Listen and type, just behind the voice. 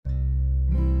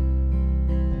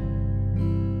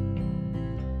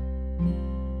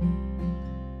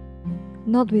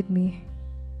Not with me.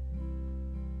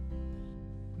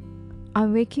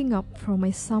 I'm waking up from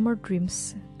my summer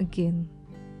dreams again.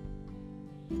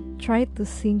 Try to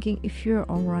thinking if you're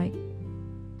alright.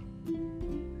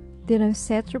 Then I'm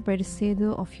shattered by the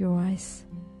shadow of your eyes,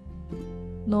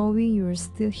 knowing you're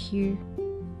still here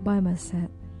by my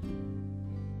side.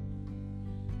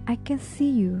 I can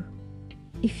see you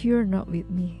if you're not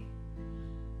with me.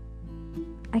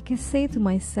 I can say to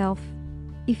myself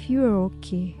if you are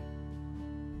okay.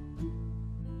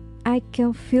 I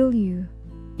can feel you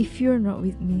if you're not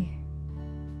with me.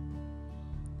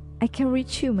 I can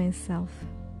reach you myself.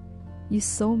 You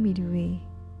saw me the way.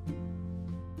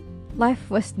 Life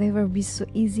was never be so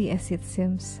easy as it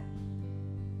seems,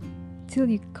 till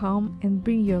you come and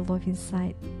bring your love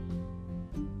inside.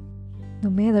 No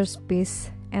matter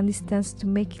space and distance to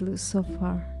make it look so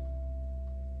far,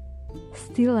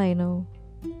 still I know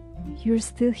you're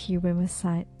still here by my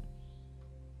side.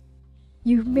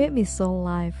 You've made me so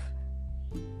alive.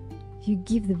 You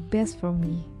give the best for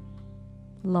me,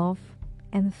 love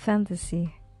and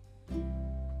fantasy.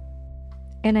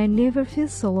 And I never feel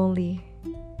so lonely,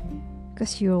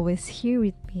 'cause you're always here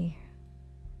with me.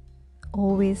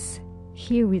 Always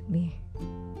here with me.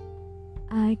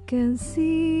 I can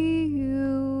see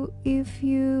you if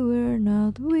you were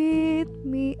not with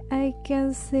me. I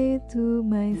can say to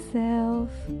myself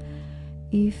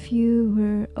if you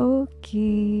were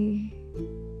okay.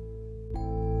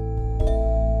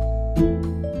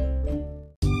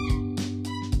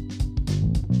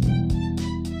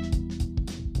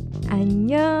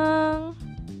 Annyeong.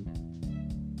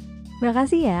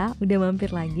 Makasih ya udah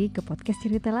mampir lagi ke podcast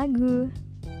cerita lagu.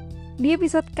 Di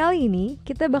episode kali ini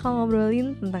kita bakal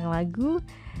ngobrolin tentang lagu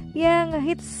yang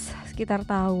ngehits sekitar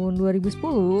tahun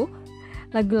 2010.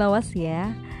 Lagu lawas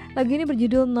ya. Lagu ini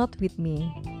berjudul Not With Me.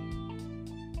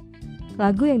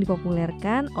 Lagu yang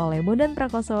dipopulerkan oleh Bondan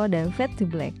Prakoso dan Fade to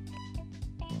Black.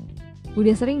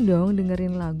 Udah sering dong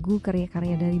dengerin lagu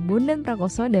karya-karya dari Bondan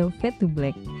Prakoso dan Fade to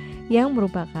Black, yang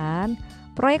merupakan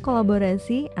proyek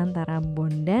kolaborasi antara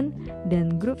Bondan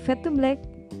dan grup Fade to Black.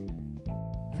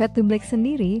 Fade to Black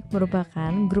sendiri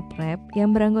merupakan grup rap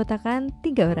yang beranggotakan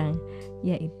 3 orang,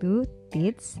 yaitu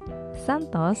Tits,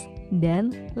 Santos,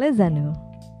 dan Lezano.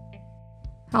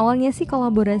 Awalnya sih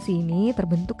kolaborasi ini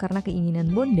terbentuk karena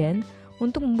keinginan Bondan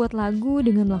untuk membuat lagu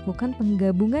dengan melakukan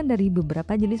penggabungan dari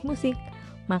beberapa jenis musik.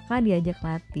 Maka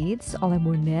diajaklah Tits oleh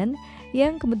Bondan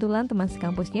yang kebetulan teman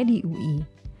sekampusnya di UI.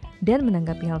 Dan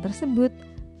menanggapi hal tersebut,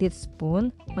 Tits pun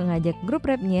mengajak grup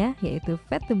rapnya yaitu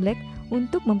Fade to Black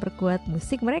untuk memperkuat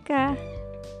musik mereka.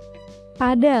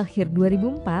 Pada akhir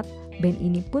 2004, band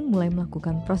ini pun mulai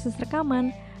melakukan proses rekaman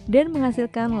dan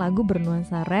menghasilkan lagu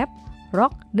bernuansa rap,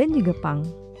 rock, dan juga punk.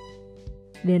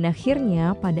 Dan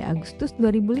akhirnya pada Agustus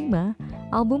 2005,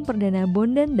 album perdana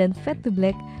Bondan dan Fade to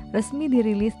Black resmi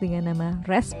dirilis dengan nama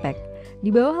Respect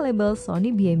di bawah label Sony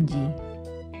BMG.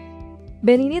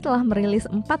 Band ini telah merilis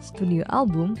 4 studio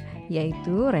album,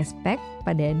 yaitu Respect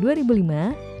pada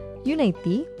 2005,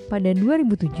 Unity pada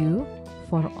 2007,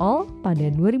 For All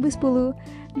pada 2010,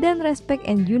 dan Respect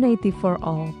and Unity For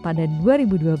All pada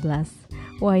 2012.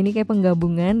 Wah, ini kayak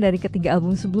penggabungan dari ketiga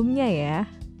album sebelumnya ya.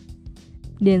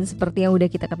 Dan seperti yang udah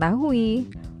kita ketahui,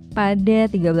 pada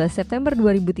 13 September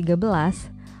 2013,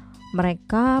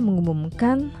 mereka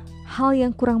mengumumkan hal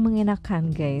yang kurang mengenakan,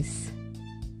 guys.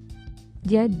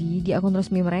 Jadi di akun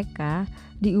resmi mereka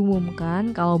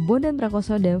diumumkan kalau Bondan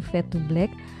Prakoso dan Fade to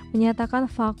Black menyatakan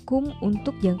vakum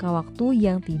untuk jangka waktu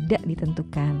yang tidak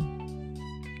ditentukan.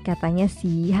 Katanya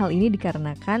sih hal ini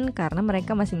dikarenakan karena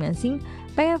mereka masing-masing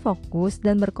pengen fokus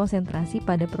dan berkonsentrasi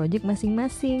pada proyek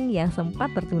masing-masing yang sempat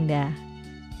tertunda.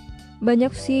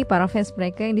 Banyak sih para fans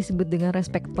mereka yang disebut dengan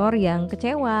respektor yang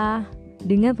kecewa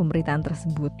dengan pemberitaan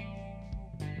tersebut.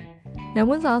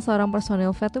 Namun salah seorang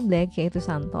personil Fade to Black yaitu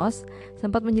Santos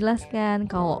sempat menjelaskan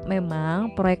kalau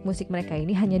memang proyek musik mereka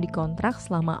ini hanya dikontrak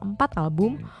selama 4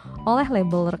 album oleh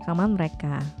label rekaman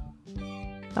mereka.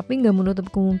 Tapi gak menutup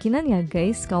kemungkinan ya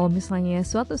guys, kalau misalnya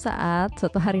suatu saat,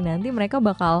 suatu hari nanti mereka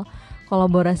bakal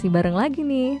kolaborasi bareng lagi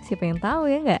nih, siapa yang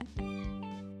tahu ya gak?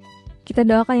 Kita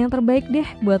doakan yang terbaik deh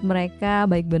buat mereka,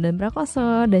 baik Bondan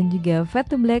Prakoso dan juga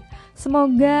Fade to Black.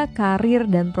 Semoga karir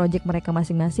dan proyek mereka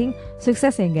masing-masing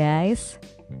sukses ya guys.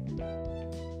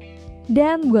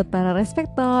 Dan buat para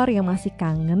respektor yang masih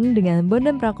kangen dengan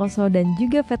Bondan Prakoso dan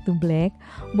juga Fade to Black,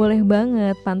 boleh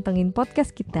banget pantengin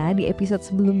podcast kita di episode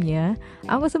sebelumnya.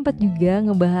 Aku sempat juga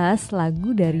ngebahas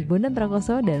lagu dari Bondan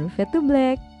Prakoso dan Fade to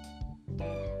Black.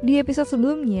 Di episode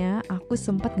sebelumnya, aku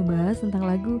sempat ngebahas tentang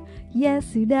lagu Ya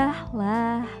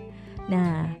Sudahlah.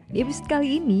 Nah, di episode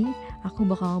kali ini, aku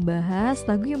bakal ngebahas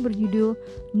lagu yang berjudul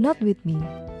Not With Me.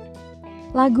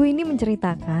 Lagu ini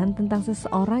menceritakan tentang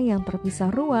seseorang yang terpisah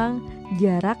ruang,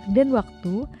 jarak, dan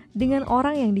waktu dengan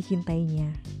orang yang dicintainya.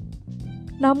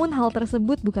 Namun hal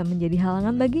tersebut bukan menjadi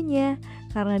halangan baginya,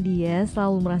 karena dia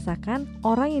selalu merasakan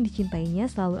orang yang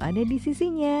dicintainya selalu ada di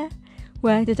sisinya.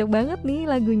 Wah, cocok banget nih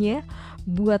lagunya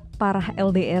buat para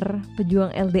LDR,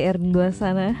 pejuang LDR di luar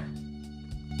sana.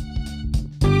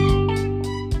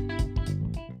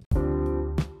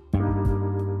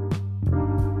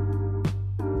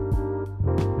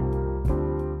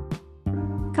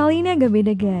 Kali ini agak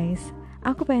beda guys.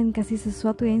 Aku pengen kasih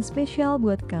sesuatu yang spesial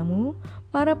buat kamu,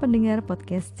 para pendengar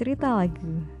podcast cerita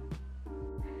lagu.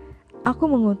 Aku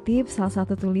mengutip salah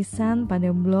satu tulisan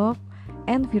pada blog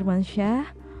N.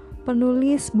 Firmansyah,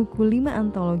 penulis buku 5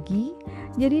 antologi.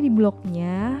 Jadi di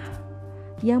blognya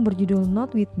yang berjudul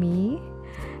Not With Me,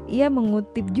 ia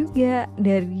mengutip juga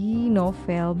dari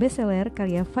novel bestseller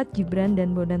karya Fat Gibran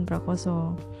dan Bondan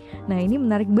Prakoso. Nah ini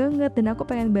menarik banget dan aku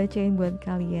pengen bacain buat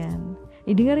kalian.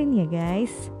 Didengerin ya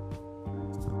guys.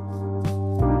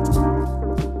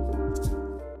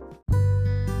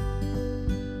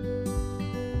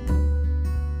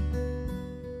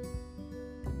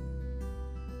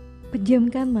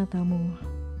 Pejamkan matamu.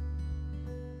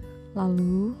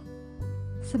 Lalu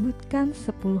sebutkan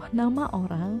 10 nama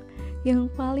orang yang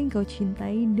paling kau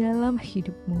cintai dalam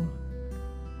hidupmu.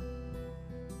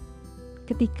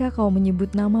 Ketika kau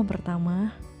menyebut nama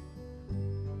pertama,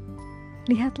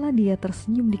 lihatlah dia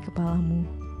tersenyum di kepalamu.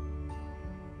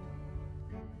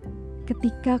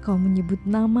 Ketika kau menyebut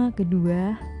nama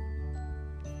kedua,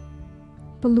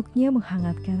 peluknya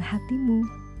menghangatkan hatimu.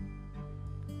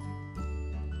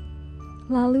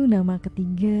 Lalu nama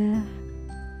ketiga,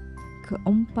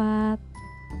 keempat,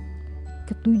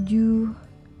 ketujuh,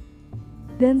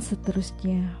 dan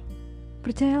seterusnya.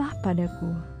 Percayalah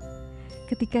padaku,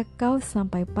 ketika kau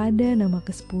sampai pada nama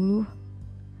ke-10,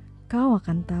 kau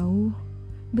akan tahu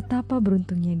betapa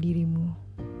beruntungnya dirimu.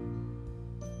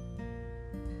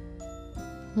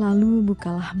 Lalu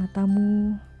bukalah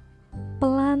matamu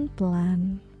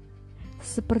pelan-pelan,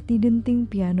 seperti denting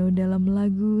piano dalam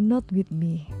lagu Not With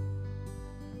Me.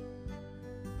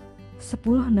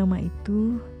 10 nama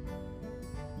itu,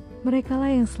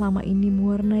 merekalah yang selama ini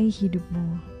mewarnai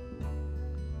hidupmu.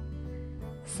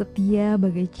 Setia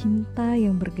bagai cinta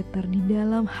yang bergetar di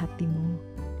dalam hatimu.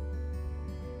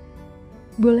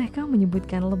 Bolehkah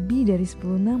menyebutkan lebih dari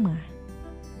 10 nama?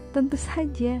 Tentu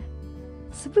saja,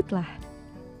 sebutlah.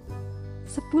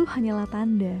 10 hanyalah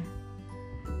tanda.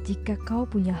 Jika kau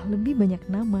punya lebih banyak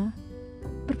nama,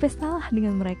 berpestalah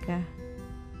dengan mereka.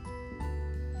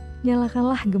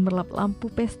 Nyalakanlah gemerlap lampu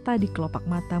pesta di kelopak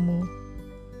matamu.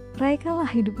 Rayakanlah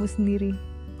hidupmu sendiri.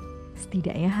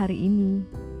 Setidaknya hari ini,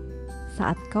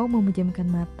 saat kau memejamkan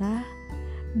mata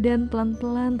dan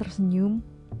pelan-pelan tersenyum,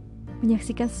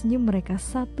 menyaksikan senyum mereka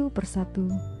satu persatu,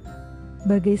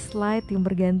 bagai slide yang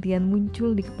bergantian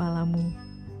muncul di kepalamu.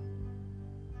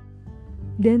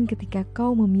 Dan ketika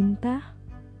kau meminta,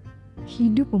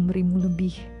 hidup memberimu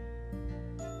lebih.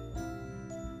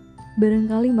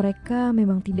 Barangkali mereka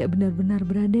memang tidak benar-benar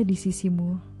berada di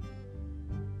sisimu.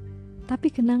 Tapi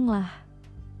kenanglah,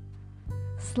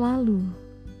 selalu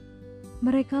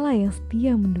merekalah yang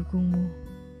setia mendukungmu.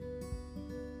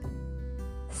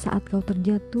 Saat kau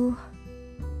terjatuh,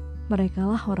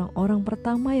 merekalah orang-orang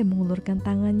pertama yang mengulurkan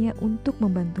tangannya untuk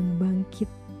membantumu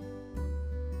bangkit.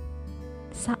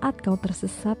 Saat kau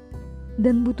tersesat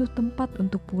dan butuh tempat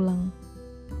untuk pulang,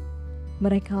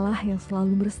 merekalah yang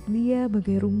selalu bersedia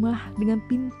bagai rumah dengan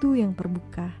pintu yang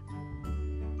terbuka.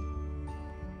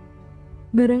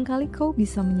 Barangkali kau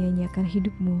bisa menyia-nyiakan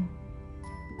hidupmu,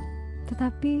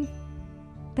 tetapi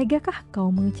tegakah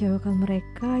kau mengecewakan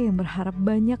mereka yang berharap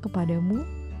banyak kepadamu,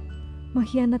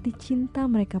 mengkhianati cinta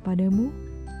mereka padamu?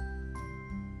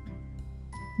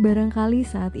 Barangkali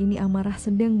saat ini amarah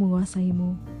sedang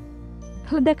menguasaimu.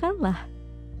 Ledakanlah.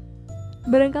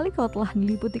 Barangkali kau telah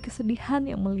diliputi kesedihan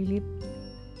yang melilit.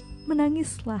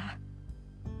 Menangislah.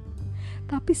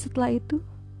 Tapi setelah itu,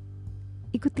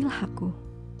 ikutilah aku.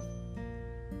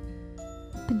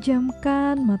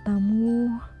 Pejamkan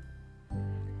matamu,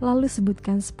 lalu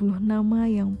sebutkan 10 nama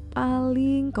yang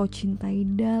paling kau cintai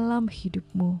dalam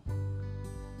hidupmu.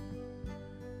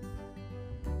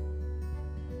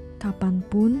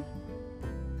 Kapanpun,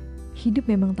 hidup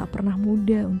memang tak pernah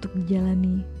mudah untuk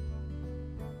dijalani.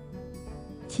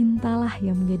 Cintalah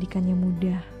yang menjadikannya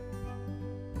mudah,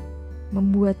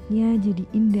 membuatnya jadi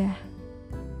indah.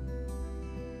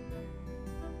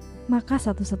 Maka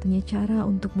satu-satunya cara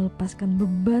untuk melepaskan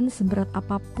beban seberat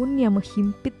apapun yang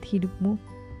menghimpit hidupmu,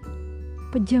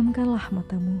 pejamkanlah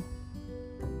matamu.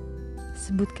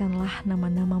 Sebutkanlah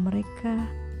nama-nama mereka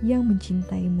yang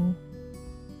mencintaimu.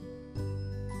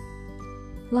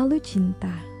 lalu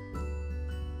cinta.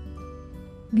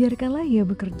 Biarkanlah ia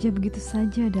bekerja begitu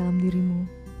saja dalam dirimu,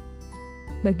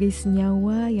 bagai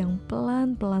senyawa yang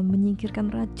pelan-pelan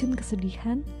menyingkirkan racun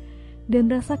kesedihan dan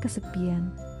rasa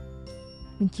kesepian,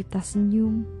 mencipta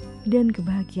senyum dan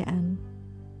kebahagiaan.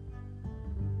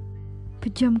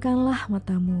 Pejamkanlah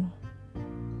matamu,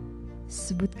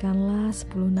 sebutkanlah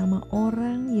 10 nama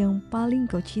orang yang paling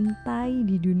kau cintai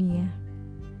di dunia.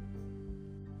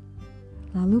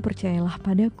 Lalu percayalah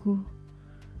padaku,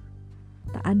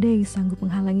 tak ada yang sanggup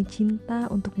menghalangi cinta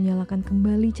untuk menyalakan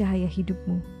kembali cahaya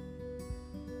hidupmu.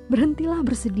 Berhentilah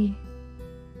bersedih,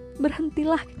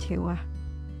 berhentilah kecewa,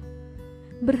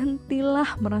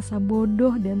 berhentilah merasa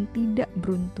bodoh dan tidak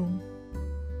beruntung.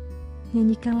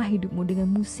 Nyanyikanlah hidupmu dengan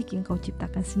musik yang kau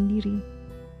ciptakan sendiri.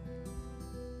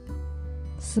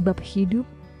 Sebab hidup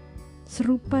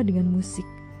serupa dengan musik.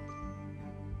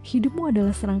 Hidupmu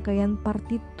adalah serangkaian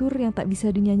partitur yang tak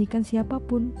bisa dinyanyikan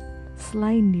siapapun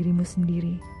selain dirimu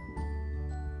sendiri.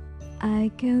 I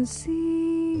can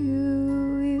see you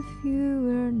if you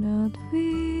were not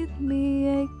with me.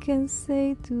 I can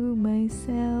say to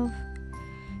myself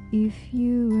if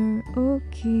you were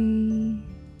okay.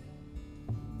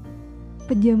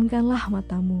 Pejamkanlah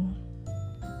matamu.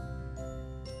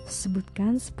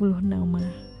 Sebutkan 10 nama.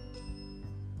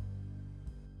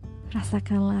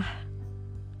 Rasakanlah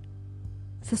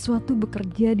sesuatu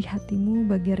bekerja di hatimu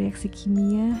bagai reaksi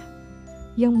kimia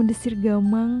yang mendesir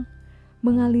gamang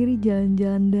mengaliri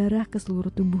jalan-jalan darah ke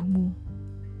seluruh tubuhmu.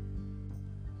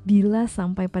 Bila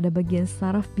sampai pada bagian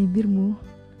saraf bibirmu,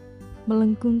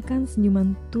 melengkungkan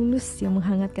senyuman tulus yang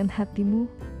menghangatkan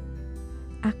hatimu,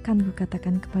 akan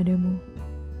kukatakan kepadamu,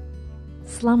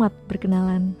 selamat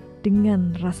berkenalan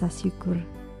dengan rasa syukur.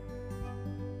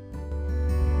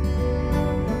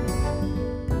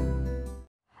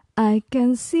 I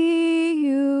can see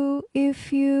you if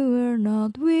you were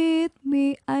not with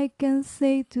me. I can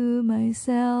say to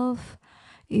myself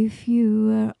if you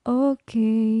were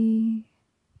okay.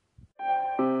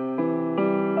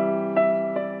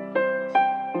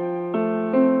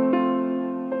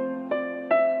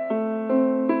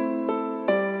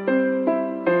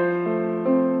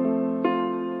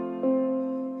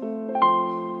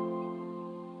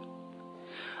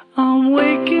 I'm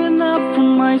waking up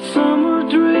from my summer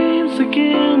dreams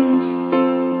again.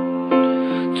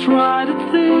 Try to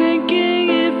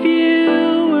thinking if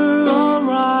you were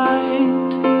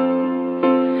alright.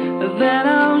 Then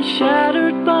I'm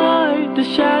shattered by the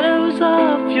shadows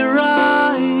of your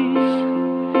eyes,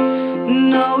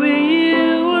 knowing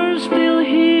you were still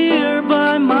here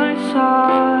by my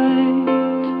side.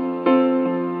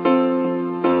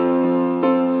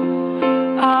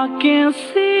 I can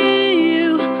see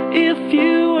you if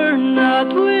you were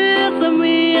not with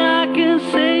me. I can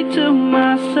say to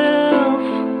myself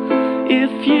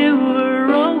if you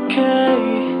were okay.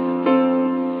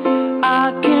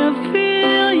 I can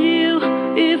feel you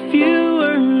if you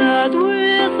were not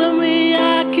with me.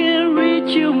 I can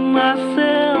reach you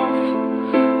myself.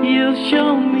 You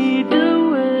show me the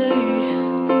way.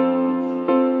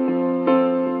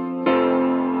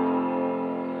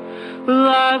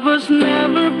 Life was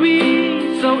never be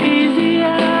so easy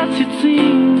as it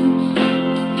seems,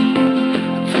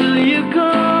 till you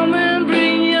come and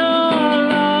bring your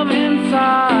love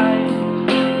inside.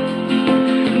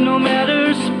 No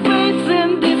matter space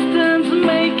and distance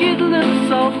make it look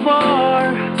so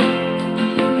far,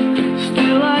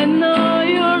 still I know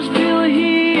you're still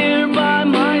here by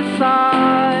my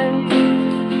side.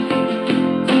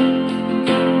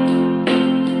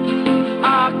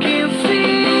 I can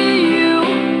see you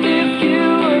if you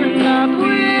were not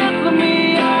with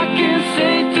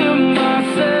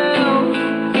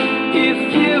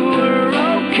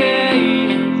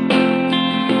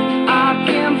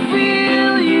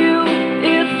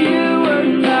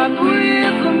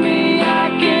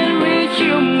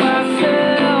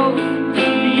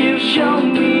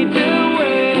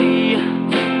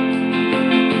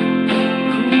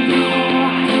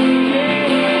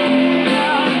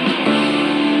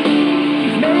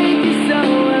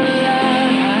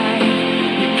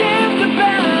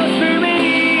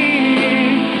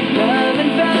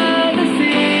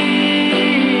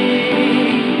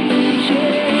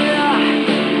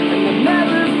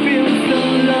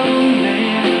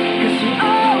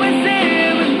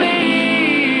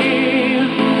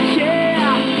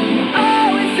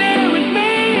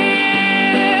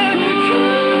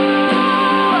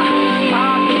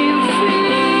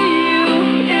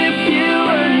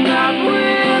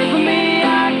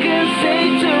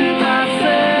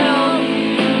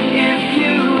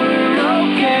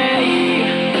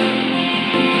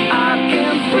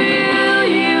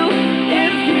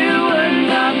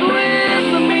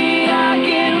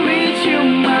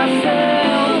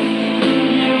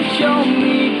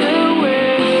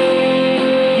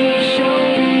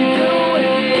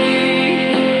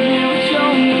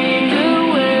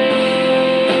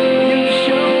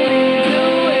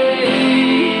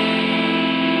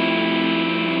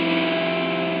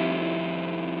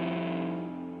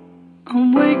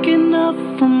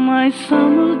up from my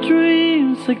summer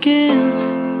dreams again,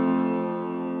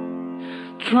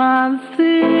 trying to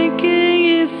thinking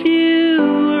if you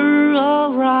were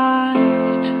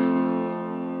alright.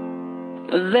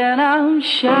 Then I'm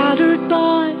shattered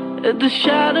by the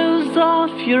shadows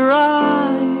of your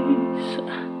eyes,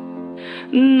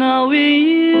 knowing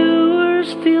you were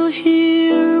still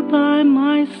here by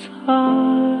my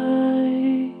side.